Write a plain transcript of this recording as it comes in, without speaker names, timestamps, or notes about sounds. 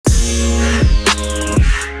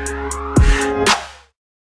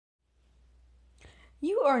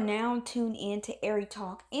are now tuned in to Airy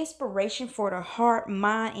Talk, inspiration for the heart,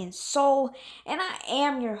 mind, and soul. And I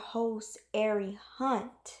am your host, Airy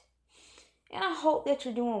Hunt. And I hope that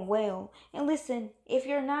you're doing well. And listen, if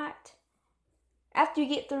you're not, after you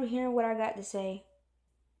get through hearing what I got to say,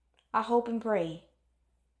 I hope and pray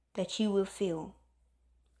that you will feel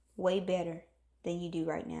way better than you do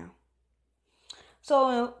right now.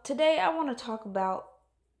 So today I want to talk about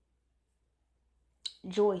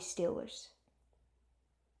joy stealers.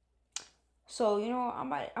 So,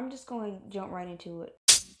 I'm just going to jump right into it.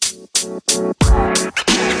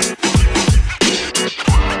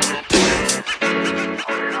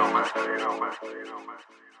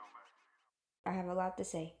 I have a lot to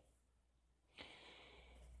say.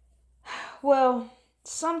 Well,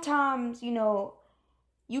 sometimes,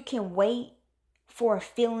 you can wait for a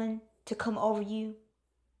feeling to come over you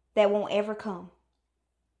that won't ever come.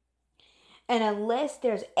 And unless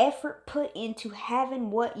there's effort put into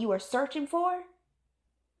having what you are searching for,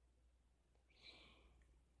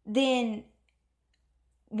 then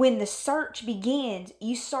when the search begins,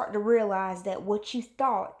 you start to realize that what you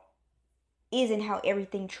thought isn't how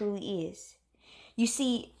everything truly is. You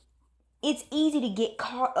see, it's easy to get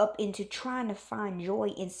caught up into trying to find joy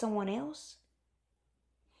in someone else,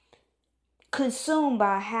 consumed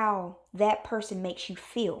by how that person makes you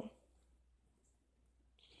feel.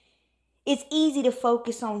 It's easy to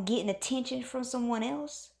focus on getting attention from someone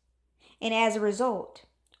else, and as a result,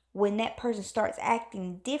 when that person starts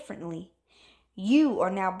acting differently, you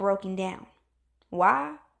are now broken down.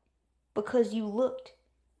 Why? Because you looked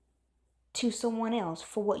to someone else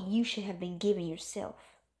for what you should have been giving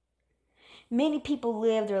yourself. Many people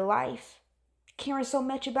live their life caring so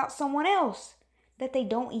much about someone else that they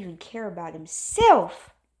don't even care about themselves.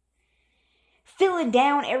 Feeling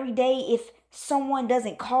down every day if someone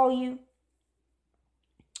doesn't call you.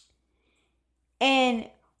 And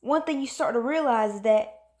one thing you start to realize is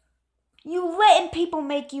that you letting people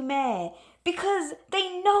make you mad because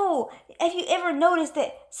they know. Have you ever noticed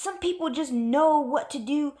that some people just know what to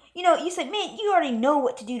do? You say, man, you already know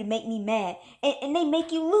what to do to make me mad. And they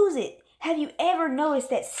make you lose it. Have you ever noticed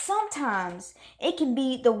that sometimes it can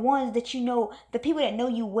be the ones that you know, the people that know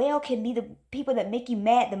you well can be the people that make you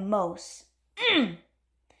mad the most?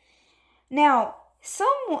 Now,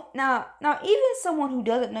 even someone who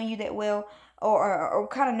doesn't know you that well or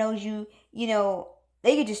kind of knows you,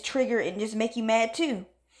 they could just trigger and just make you mad too.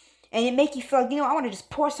 And it make you feel like, I want to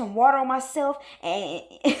just pour some water on myself and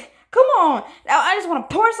come on. I just want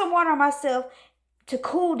to pour some water on myself to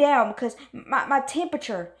cool down because my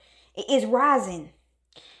temperature is rising.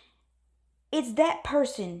 It's that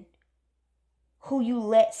person who you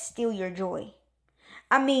let steal your joy.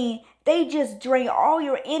 I mean, they just drain all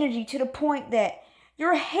your energy to the point that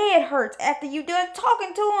your head hurts after you done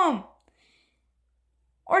talking to them.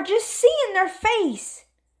 Or just seeing their face.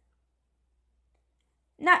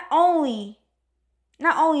 Not only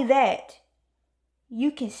that,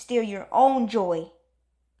 you can steal your own joy.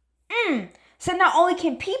 So not only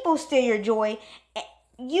can people steal your joy,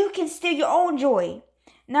 you can steal your own joy.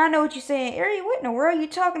 Now I know what you're saying. Ari, what in the world are you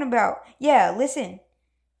talking about? Yeah, listen.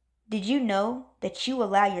 Did you know that you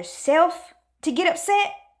allow yourself to get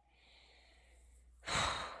upset?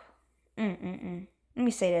 Let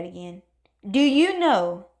me say that again. Do you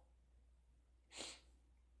know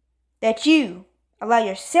that you allow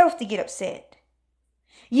yourself to get upset?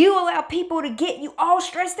 You allow people to get you all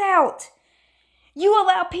stressed out. You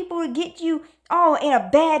allow people to get you all in a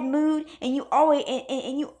bad mood, and you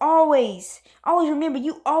always remember,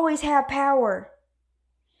 you always have power.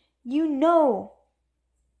 You know,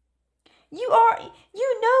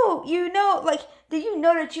 like, do you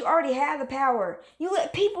know that you already have the power? You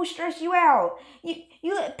let people stress you out.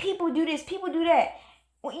 You let people do this, people do that.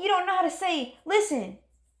 Well, you don't know how to say, listen,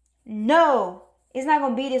 no, it's not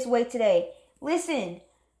going to be this way today. Listen,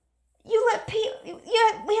 we have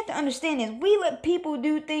to understand this. We let people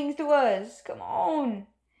do things to us. Come on.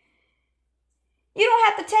 You don't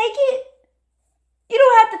have to take it. You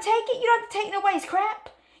don't have to take it. You don't have to take nobody's crap.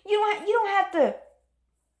 You don't have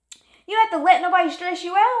to let nobody stress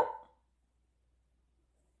you out.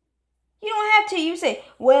 You don't have to. You say,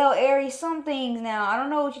 well, Aries, some things now, I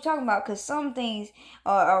don't know what you're talking about, because some things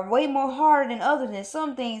are way more harder than others, and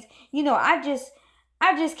some things, I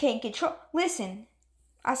just can't control. Listen,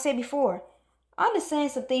 I said before, I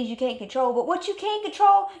understand some things you can't control, but what you can't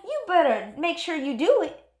control, you better make sure you do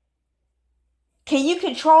it. Can you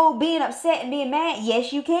control being upset and being mad?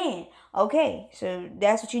 Yes, you can. Okay, so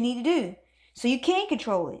that's what you need to do. So you can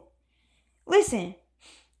control it. Listen,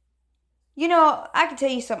 I can tell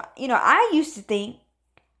you something. I used to think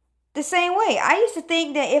the same way. I used to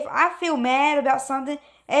think that if I feel mad about something,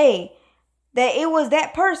 hey, that it was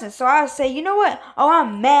that person. So I say, you know what? Oh,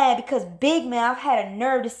 I'm mad because Big Mouth had a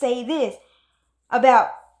nerve to say this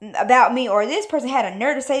about me, or this person had a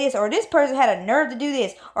nerve to say this, or this person had a nerve to do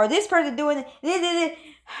this, or this person doing this.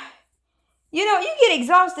 You know, you get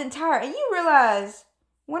exhausted and tired, and you realize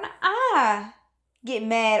when I get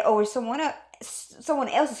mad over someone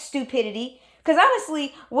else's stupidity, because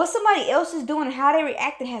honestly, what somebody else is doing and how they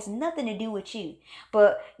reacting has nothing to do with you.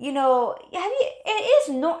 But you know, it's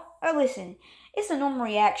no. Listen, it's a normal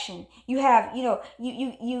reaction. You have, you know,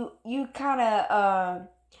 you kind of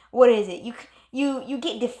what is it? You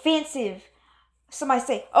get defensive. Somebody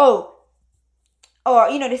say, oh, or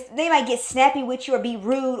you know, they might get snappy with you or be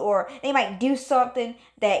rude, or they might do something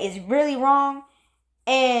that is really wrong,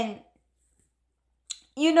 and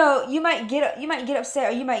you know, you might get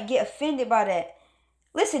upset, or you might get offended by that.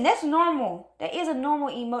 Listen, that's normal. That is a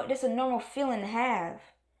normal that's a normal feeling to have.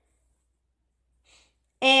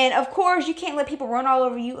 And of course, you can't let people run all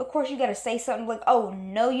over you. Of course, you gotta say something like, "Oh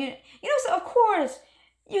no, you know." So of course,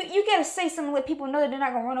 you gotta say something, let people know that they're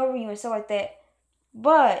not gonna run over you and stuff like that.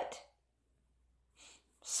 But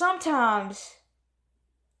sometimes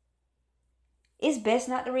it's best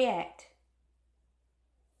not to react.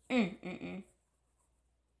 Mm mm mm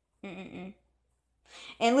mm mm. Mm.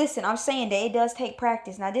 And listen, I'm saying that it does take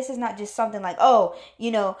practice. Now, this is not just something like, oh,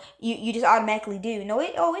 you know, you just automatically do. No,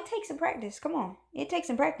 it takes some practice. Come on. It takes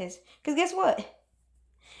some practice. Because guess what?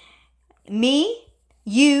 Me,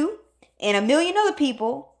 you, and a million other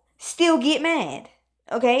people still get mad.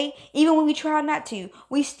 Okay? Even when we try not to,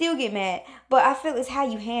 we still get mad. But I feel it's how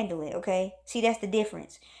you handle it. Okay? See, that's the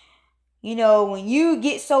difference. You know, when you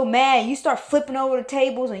get so mad, you start flipping over the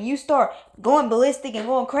tables and you start going ballistic and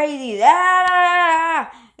going crazy.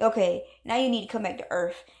 Okay, now you need to come back to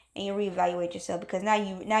earth and you reevaluate yourself, because now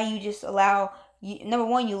you just allow number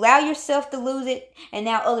one, you allow yourself to lose it, and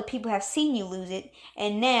now other people have seen you lose it,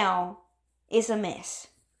 and now it's a mess.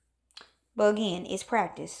 But again, it's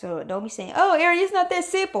practice, so don't be saying, "Oh, Ari, it's not that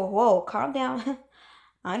simple." Whoa, calm down.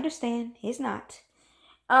 I understand, it's not.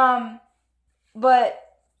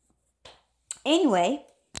 But anyway,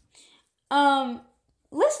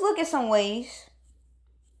 let's look at some ways.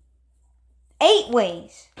 8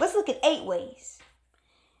 ways. Let's look at 8 ways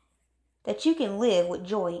that you can live with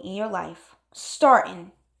joy in your life.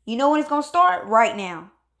 Starting. You know when it's going to start? Right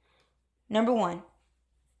now. Number 1.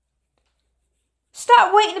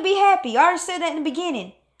 Stop waiting to be happy. I already said that in the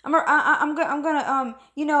beginning. I'm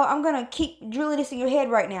gonna keep drilling this in your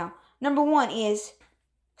head right now. Number 1 is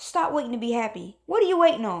stop waiting to be happy. What are you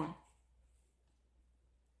waiting on?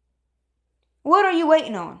 What are you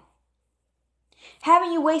waiting on?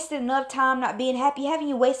 Haven't you wasted enough time not being happy? Haven't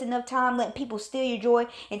you wasted enough time letting people steal your joy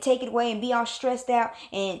and take it away and be all stressed out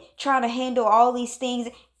and trying to handle all these things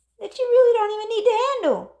that you really don't even need to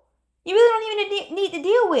handle? You really don't even need to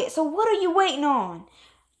deal with. So what are you waiting on?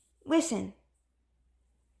 Listen,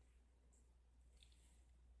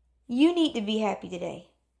 you need to be happy today.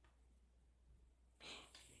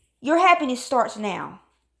 Your happiness starts now.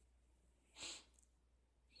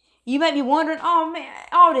 You might be wondering, oh man,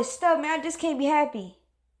 all this stuff, man, I just can't be happy.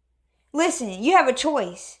 Listen, you have a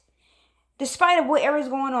choice. Despite of whatever is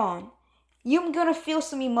going on, you're going to feel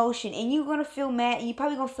some emotion, and you're going to feel mad, and you're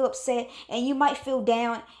probably going to feel upset, and you might feel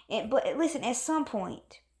down. But listen, at some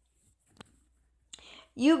point,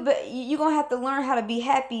 you're going to have to learn how to be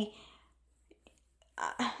happy.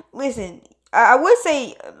 Listen, I would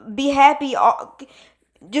say be happy,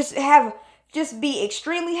 just be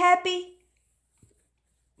extremely happy.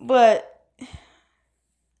 But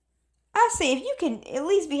I say if you can at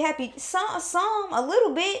least be happy, a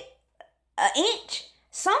little bit, an inch,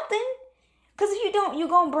 something. Because if you don't, you're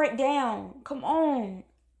going to break down. Come on.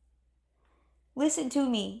 Listen to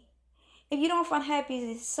me. If you don't find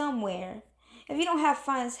happiness somewhere, if you don't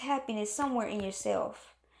find happiness somewhere in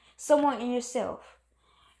yourself,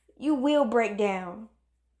 you will break down.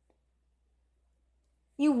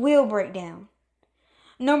 You will break down.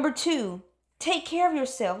 Number 2, take care of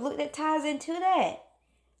yourself. Look, that ties into that.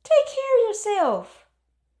 Take care of yourself.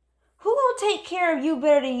 Who gonna take care of you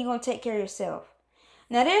better than you gonna take care of yourself?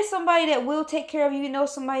 Now, there's somebody that will take care of you. You know,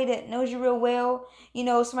 somebody that knows you real well. You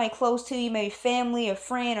know, somebody close to you, maybe family or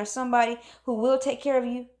friend or somebody who will take care of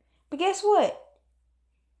you. But guess what?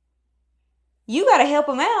 You gotta help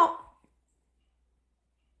them out.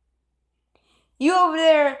 You over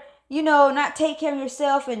there, you know, not take care of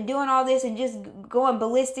yourself and doing all this and just going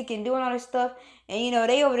ballistic and doing all this stuff. And, you know,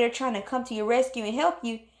 they over there trying to come to your rescue and help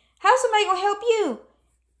you. How's somebody gonna help you?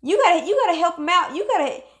 You gotta help them out. You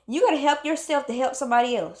gotta help yourself to help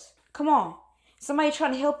somebody else. Come on. Somebody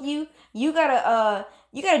trying to help you. You gotta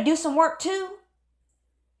do some work too.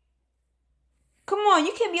 Come on,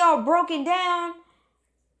 you can't be all broken down.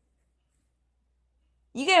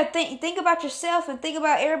 You gotta think about yourself and think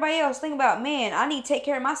about everybody else. Think about, man, I need to take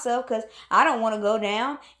care of myself because I don't want to go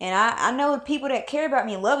down. And I know people that care about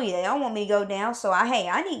me and love me, they don't want me to go down. So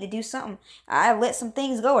I need to do something. I let some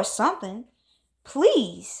things go or something.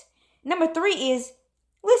 Please. Number 3 is,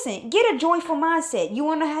 listen, get a joyful mindset. You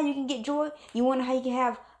wanna know how you can get joy? You wanna know how you can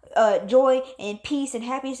have joy and peace and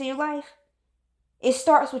happiness in your life? It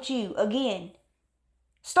starts with you again.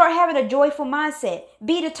 Start having a joyful mindset.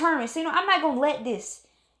 Be determined. So, I'm not going to let this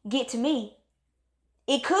get to me.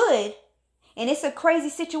 It could. And it's a crazy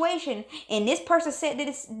situation. And this person said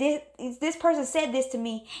this person said this to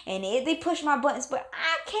me. And they pushed my buttons. But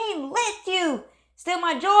I can't let you steal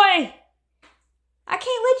my joy. I can't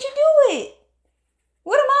let you do it.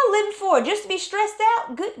 What am I living for? Just to be stressed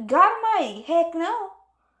out? Good God Almighty. Heck no.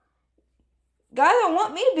 God don't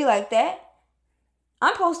want me to be like that.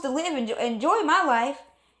 I'm supposed to live and enjoy my life.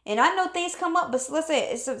 And I know things come up, but let's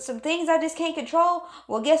say some things I just can't control.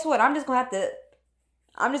 Well, guess what? I'm just gonna have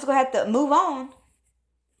to move on.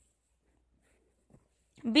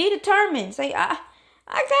 Be determined. Say, I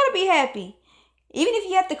gotta be happy. Even if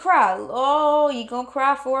you have to cry. Oh, you're gonna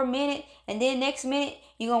cry for a minute, and then next minute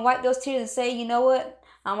you're gonna wipe those tears and say, you know what?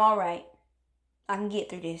 I'm all right. I can get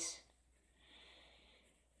through this.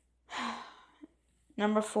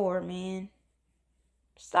 Number 4, man.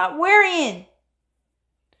 Stop worrying.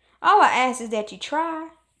 All I ask is that you try.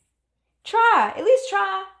 Try. At least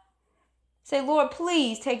try. Say, Lord,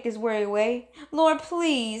 please take this worry away. Lord,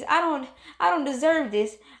 please. I don't deserve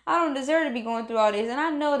this. I don't deserve to be going through all this. And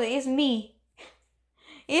I know that it's me.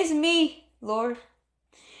 It's me, Lord.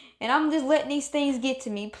 And I'm just letting these things get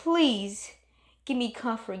to me. Please. Give me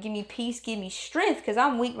comfort. Give me peace. Give me strength. Because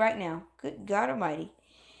I'm weak right now. Good God Almighty.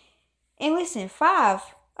 And listen, 5.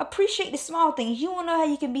 Appreciate the small things. You want to know how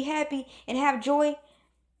you can be happy and have joy?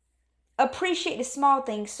 Appreciate the small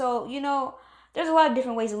things. So, there's a lot of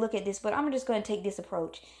different ways to look at this, but I'm just going to take this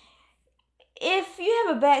approach. If you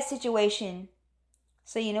have a bad situation,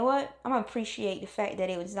 say, you know what? I'm going to appreciate the fact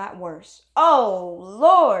that it was not worse. Oh,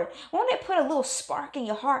 Lord. Won't it put a little spark in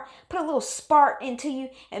your heart? Put a little spark into you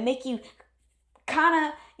and make you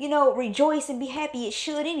kind of, rejoice and be happy? It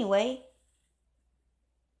should anyway.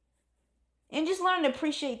 And just learn to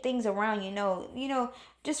appreciate things around you.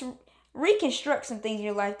 Just reconstruct some things in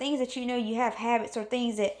your life, things that you have habits or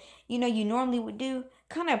things that you normally would do.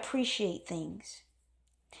 Kind of appreciate things.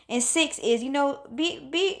 And 6 is be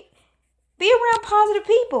around positive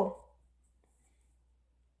people.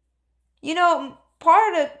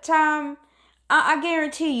 Part of the time, I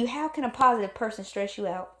guarantee you, how can a positive person stress you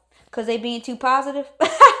out? Because they being too positive?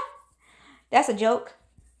 That's a joke.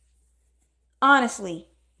 Honestly,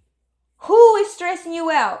 who is stressing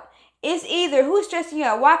you out? It's either who's stressing you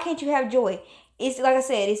out. Why can't you have joy? It's like I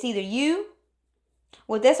said, it's either you.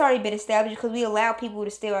 Well, that's already been established because we allow people to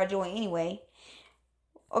steal our joy anyway.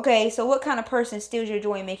 Okay, so what kind of person steals your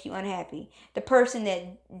joy and make you unhappy? The person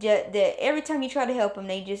that every time you try to help them,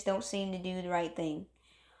 they just don't seem to do the right thing.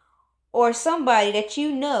 Or somebody that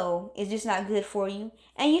is just not good for you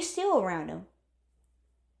and you still around them.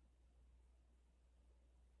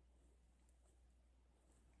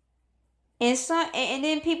 And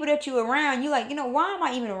then people that you around, you like, why am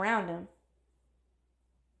I even around them?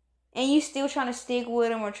 And you still trying to stick with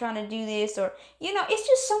them or trying to do this or, it's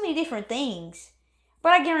just so many different things.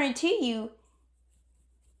 But I guarantee you,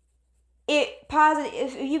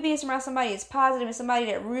 if you being around somebody that's positive and somebody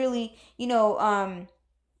that really,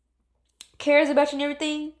 cares about you and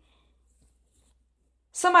everything,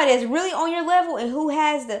 somebody that's really on your level and who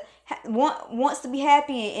has wants to be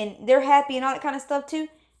happy and they're happy and all that kind of stuff too,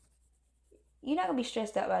 you're not going to be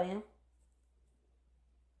stressed out by them.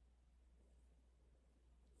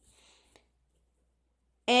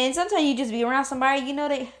 And sometimes you just be around somebody,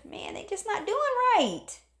 they just not doing right.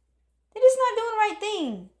 They're just not doing the right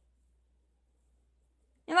thing.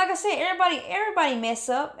 And like I said, everybody mess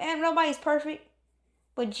up and nobody's perfect.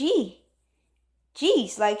 But geez,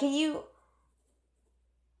 like can you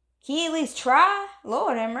at least try?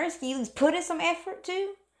 Lord have mercy, can you at least put in some effort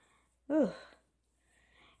too? Ugh.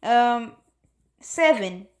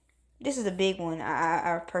 7. This is a big one.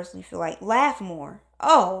 I personally feel like laugh more.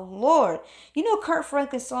 Oh Lord, Kirk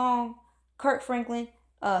Franklin's song. Kirk Franklin,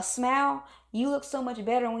 smile. You look so much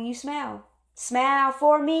better when you smile. Smile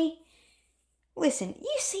for me. Listen,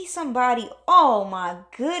 you see somebody. Oh my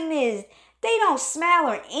goodness, they don't smile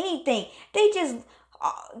or anything. They just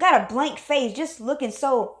got a blank face, just looking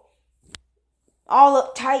so all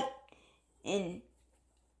uptight and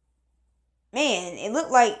man, it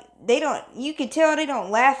looked like they don't. You can tell they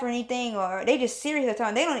don't laugh or anything, or they just serious at the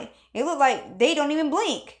time. They don't. It look like they don't even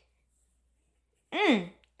blink. Mm.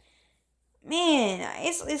 Man,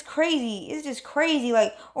 it's crazy. It's just crazy.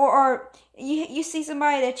 Like, or you see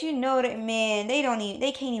somebody that you know that, man, they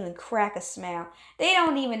can't even crack a smile. They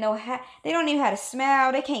don't even know how to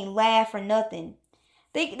smile. They can't laugh or nothing.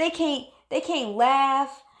 They can't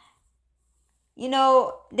laugh. They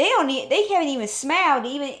haven't even smiled to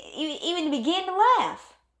even begin to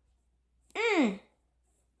laugh. Mm.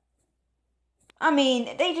 I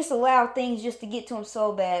mean, they just allow things just to get to them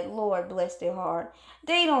so bad. Lord bless their heart.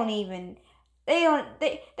 They don't even, they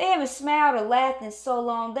haven't smiled or laughed in so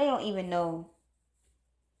long. They don't even know.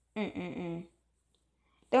 Mm-mm-mm.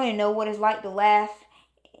 They don't even know what it's like to laugh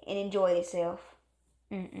and enjoy themselves.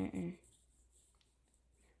 Mm-mm-mm.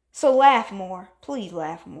 So laugh more. Please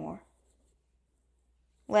laugh more.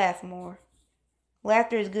 Laugh more.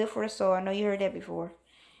 Laughter is good for the soul. I know you heard that before.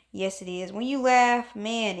 Yes, it is. When you laugh,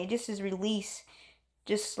 man, it just is release.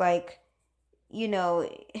 Just like, you know,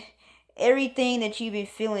 everything that you've been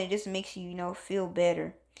feeling, it just makes you, feel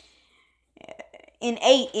better. And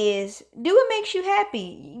 8 is, do what makes you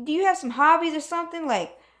happy. Do you have some hobbies or something?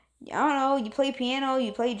 Like, I don't know, you play piano,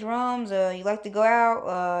 you play drums, you like to go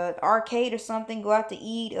out, arcade or something, go out to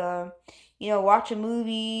eat, watch a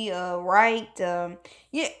movie, write,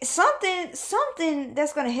 yeah, something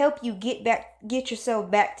that's gonna help you get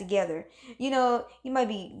yourself back together. You might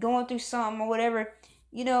be going through something or whatever.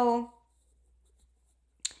 You know,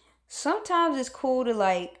 Sometimes it's cool to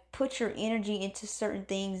like put your energy into certain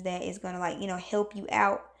things that is gonna like help you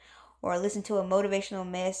out, or listen to a motivational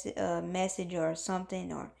message or something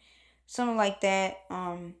like that.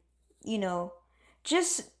 You know,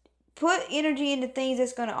 just put energy into things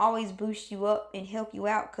that's gonna always boost you up and help you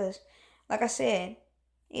out. Cause, like I said,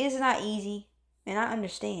 it's not easy, and I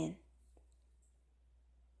understand.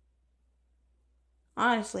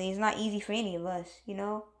 Honestly, it's not easy for any of us.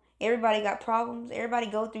 Everybody got problems. Everybody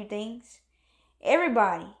go through things.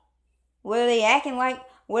 Everybody. Whether they acting like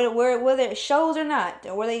whether it shows or not,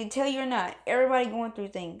 or whether they tell you or not, everybody going through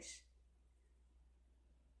things.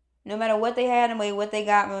 No matter what they had, no matter what they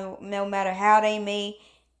got, no matter how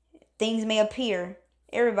things may appear,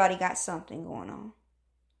 everybody got something going on.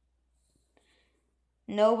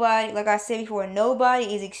 Nobody, like I said before,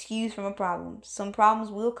 nobody is excused from a problem. Some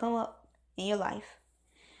problems will come up in your life.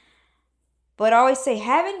 But I always say,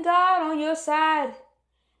 having God on your side,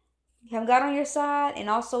 and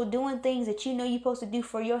also doing things that you know you're supposed to do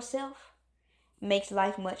for yourself makes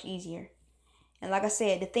life much easier. And like I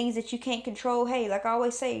said, the things that you can't control, hey, like I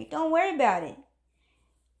always say, don't worry about it.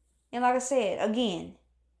 And like I said, again,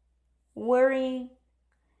 worrying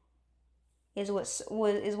is what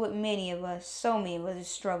so many of us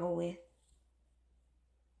struggle with.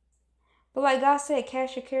 But like God said,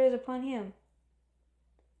 cast your cares upon Him.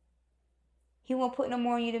 He won't put no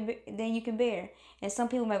more on you than you can bear. And some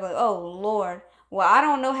people might be like, "Oh Lord, well I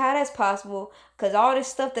don't know how that's possible, cause all this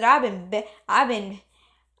stuff that I've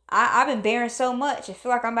been bearing so much, I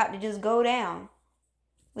feel like I'm about to just go down."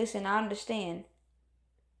 Listen, I understand.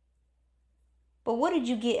 But what did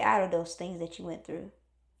you get out of those things that you went through?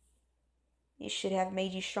 It should have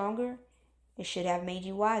made you stronger. It should have made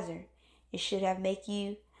you wiser. It should have made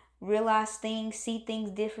you realize things, see things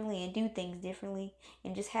differently, and do things differently,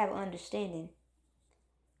 and just have understanding.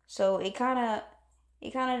 So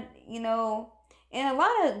and a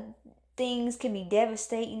lot of things can be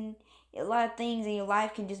devastating. A lot of things in your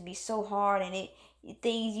life can just be so hard, and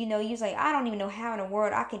things you're like, I don't even know how in the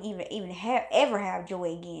world I can even have ever have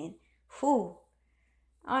joy again. Whew.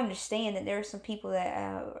 I understand that there are some people that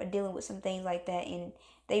are dealing with some things like that, and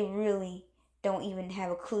they really don't even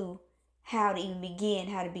have a clue how to even begin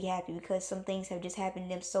how to be happy, because some things have just happened to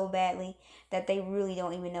them so badly that they really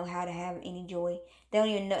don't even know how to have any joy. They don't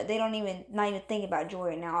even know. They don't even not even think about joy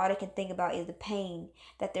right now. All they can think about is the pain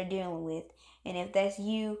that they're dealing with. And if that's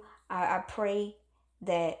you, I pray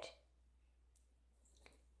that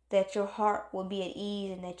your heart will be at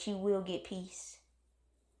ease, and that you will get peace,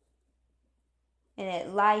 and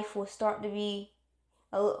that life will start to be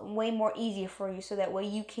way more easier for you, so that way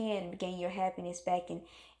you can gain your happiness back,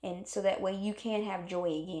 and so that way you can have joy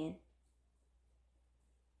again.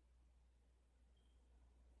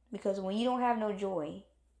 Because when you don't have no joy,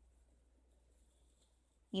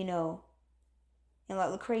 you know, and like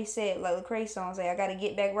Lecrae said, like Lecrae song say, I gotta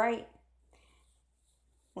get back right.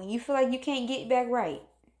 When you feel like you can't get back right,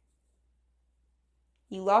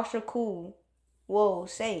 you lost your cool, whoa,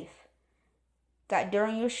 safe, got dirt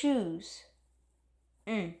on your shoes.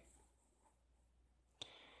 Mm.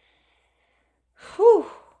 Whew.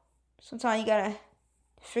 Sometimes you gotta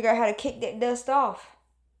Figure out how to kick that dust off.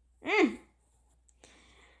 Mm,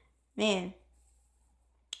 man.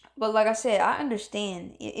 But like I said, I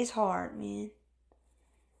understand. It's hard, man.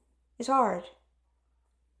 It's hard.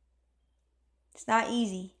 It's not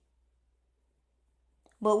easy.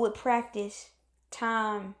 But with practice,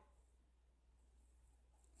 time,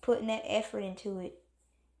 putting that effort into it,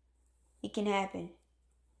 it can happen.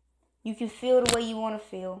 You can feel the way you want to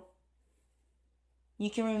feel. You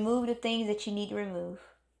can remove the things that you need to remove.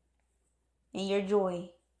 And your joy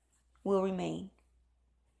will remain.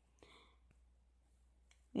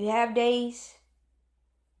 You have days.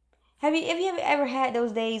 Have you ever had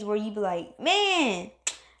those days where you be like, man,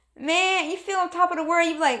 you feel on top of the world,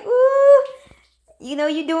 you be like, ooh, you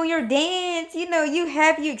doing your dance, you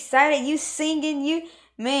happy, you excited, you singing,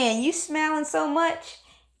 you smiling so much.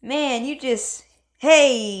 Man, you just,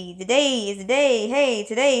 hey, today is the day. Hey,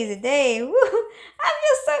 today is the day. Woo. I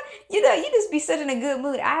feel so, you just be such in a good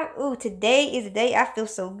mood. Today is the day. I feel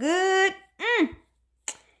so good.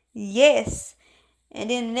 Yes. And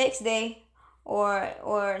then the next day,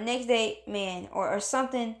 or next day, man, or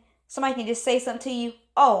something, somebody can just say something to you.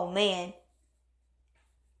 Oh man,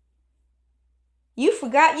 you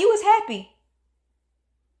forgot you was happy.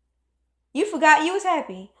 You forgot you was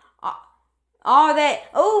happy. All that,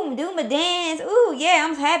 oh, do my dance. Oh yeah,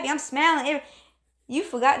 I'm happy. I'm smiling. You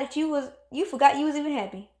forgot that you forgot you was even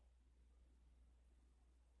happy.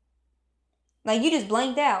 Like you just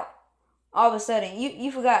blanked out. All of a sudden, you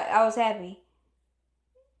forgot I was happy.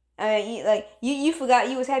 You forgot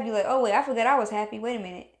you was happy. Like, oh wait, I forgot I was happy. Wait a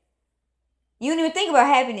minute. You didn't even think about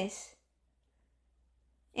happiness.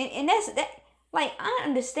 And that's that. Like I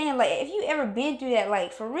understand. Like if you ever been through that,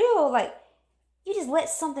 like for real, like you just let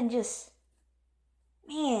something just,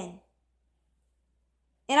 man.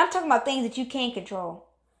 And I'm talking about things that you can't control.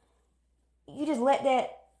 You just let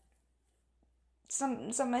that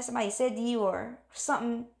somebody said to you or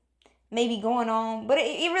something maybe going on, but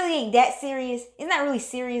it really ain't that serious. It's not really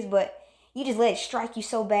serious, but you just let it strike you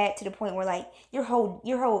so bad to the point where like your whole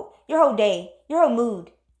day, your whole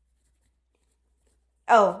mood.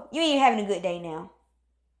 Oh, you ain't having a good day now.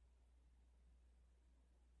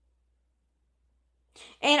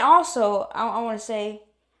 And also, I want to say,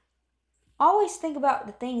 always think about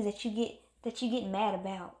the things that you get mad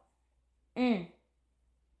about. Mm,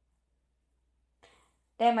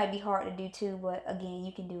 that might be hard to do too, but again,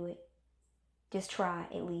 you can do it. Just try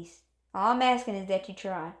at least. All I'm asking is that you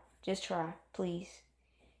try. Just try, please.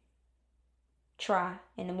 Try.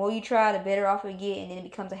 And the more you try, the better off you get, and then it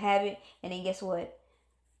becomes a habit, and then guess what?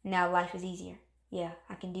 Now life is easier. Yeah,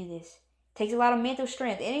 I can do this. Takes a lot of mental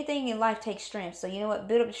strength. Anything in life takes strength. So you know what?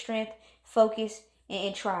 Build up the strength, focus,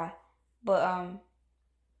 and try. But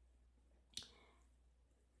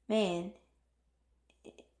man,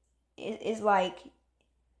 it's like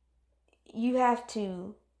you have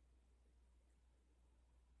to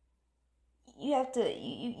you have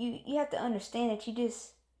to understand that you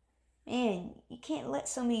can't let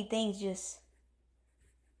so many things just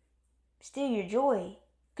steal your joy,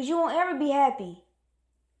 because you won't ever be happy.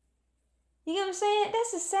 You get what I'm saying?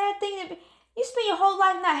 That's a sad thing. You spend your whole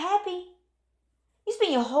life not happy. You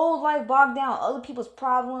spend your whole life bogged down with other people's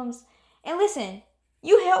problems. And listen,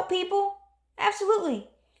 you help people, absolutely.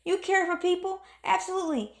 You care for people,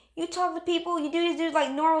 absolutely. You talk to people. You do this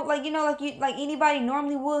like normal, like anybody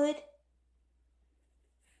normally would.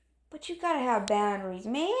 But you gotta have boundaries,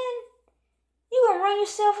 man. You gonna run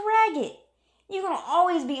yourself ragged. You're gonna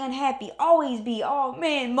always be unhappy. Always be, oh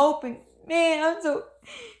man, moping. Man, I'm so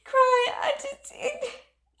crying. I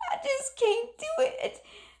just can't do it.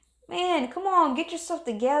 Man, come on, get yourself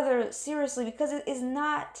together seriously, because it's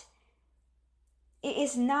not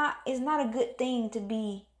a good thing to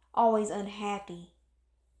be always unhappy.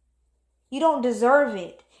 You don't deserve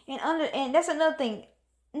it. And that's another thing.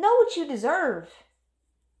 Know what you deserve.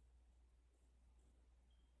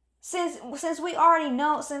 Since we already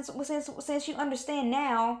know, since you understand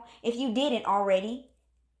now, if you didn't already,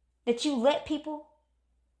 that you let people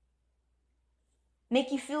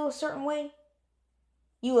make you feel a certain way,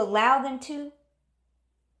 you allow them to,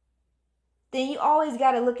 then you always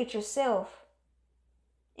got to look at yourself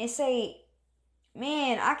and say,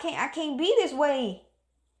 man, I can't be this way.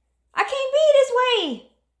 I can't be this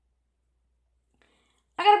way.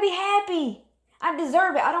 I gotta be happy. I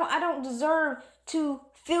deserve it. I don't deserve to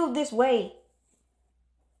feel this way.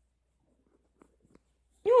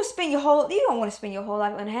 You don't want to spend your whole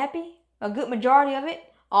life unhappy. A good majority of it,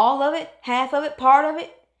 all of it, half of it, part of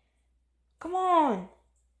it. Come on.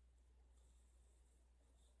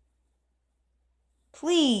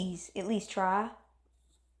 Please, at least try.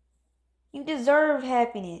 You deserve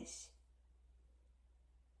happiness.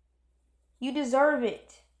 You deserve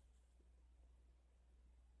it.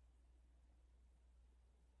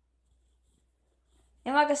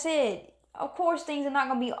 And like I said, of course things are not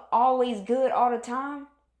going to be always good all the time.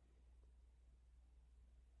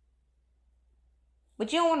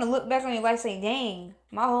 But you don't want to look back on your life and say, dang,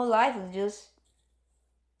 my whole life was just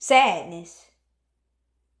sadness.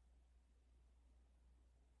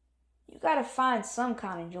 You gotta find some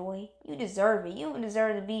kind of joy. You deserve it. You don't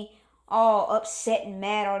deserve to be all upset and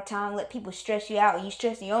mad all the time. Let people stress you out. You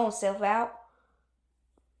stress your own self out.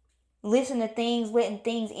 Listen to things, letting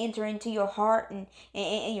things enter into your heart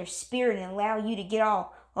and your spirit and allow you to get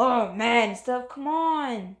all, oh, mad and stuff. Come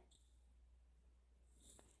on.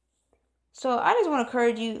 So I just want to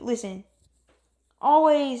encourage you, listen,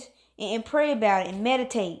 always and pray about it and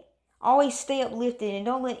meditate. Always stay uplifted and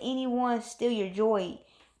don't let anyone steal your joy.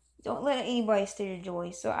 Don't let anybody steal your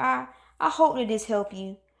joy. So I hope that this helped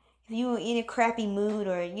you. If you are in a crappy mood,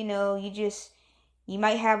 or you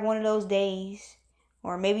might have one of those days,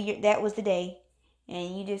 or maybe that was the day,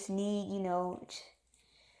 and you just need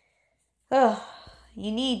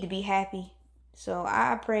you need to be happy. So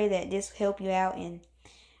I pray that this help you out, and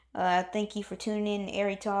thank you for tuning in to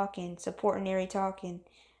Airy Talk and supporting Airy Talk, and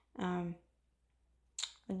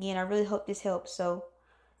again, I really hope this helps. So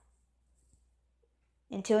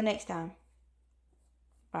until next time,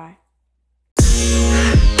 bye.